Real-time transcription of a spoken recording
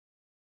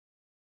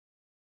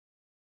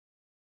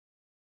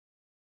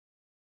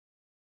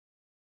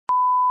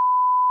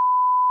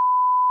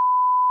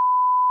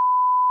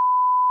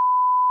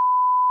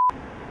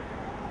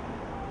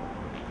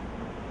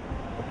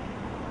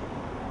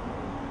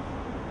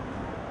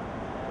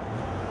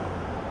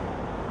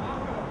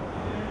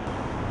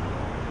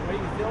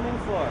filming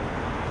for?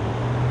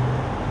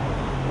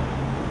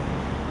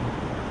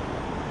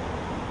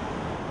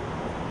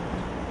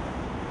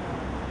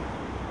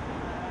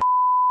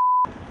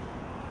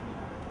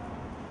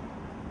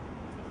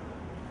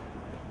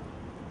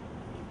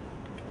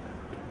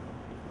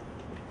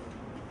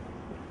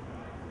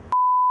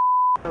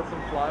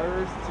 Some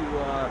flyers to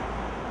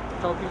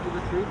tell people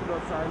the truth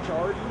about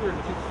Scientology and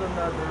teach them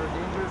that they're a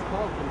dangerous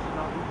cult and should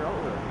not be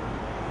dealt with.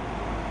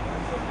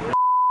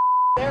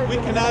 We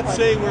cannot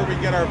say where we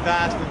get our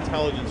vast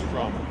intelligence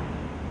from.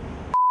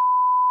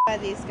 By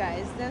these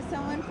guys. Though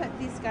someone put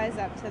these guys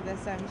up to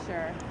this, I'm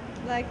sure.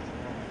 Like,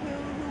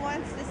 who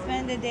wants to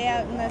spend a day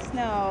out in the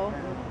snow,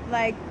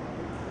 like,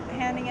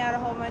 handing out a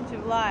whole bunch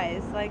of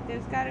lies? Like,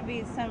 there's got to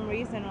be some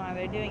reason why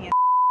they're doing it.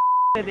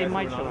 They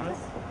might show us.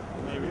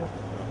 Maybe.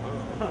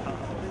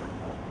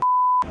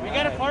 We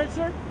got a card,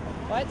 sir?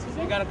 What?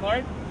 You got a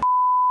card?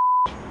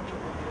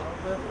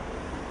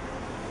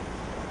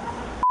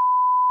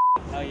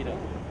 No, you don't.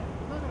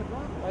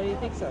 Why do you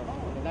think so?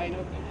 Now you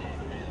know.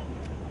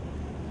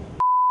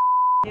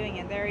 Doing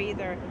it. They're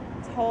either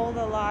told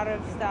a lot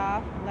of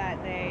stuff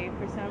that they,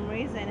 for some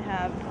reason,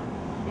 have,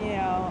 you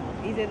know,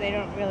 either they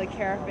don't really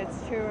care if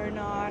it's true or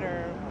not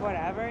or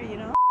whatever, you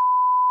know.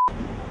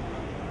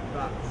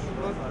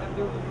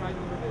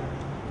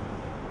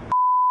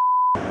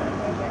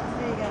 Perfect.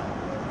 There you go.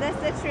 That's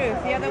the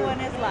truth. The other one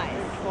is lies.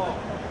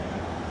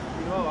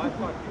 You know, I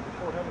thought you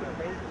before having a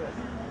face.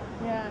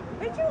 Yeah.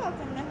 But you're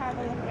welcome to have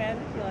a look around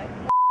if you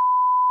like.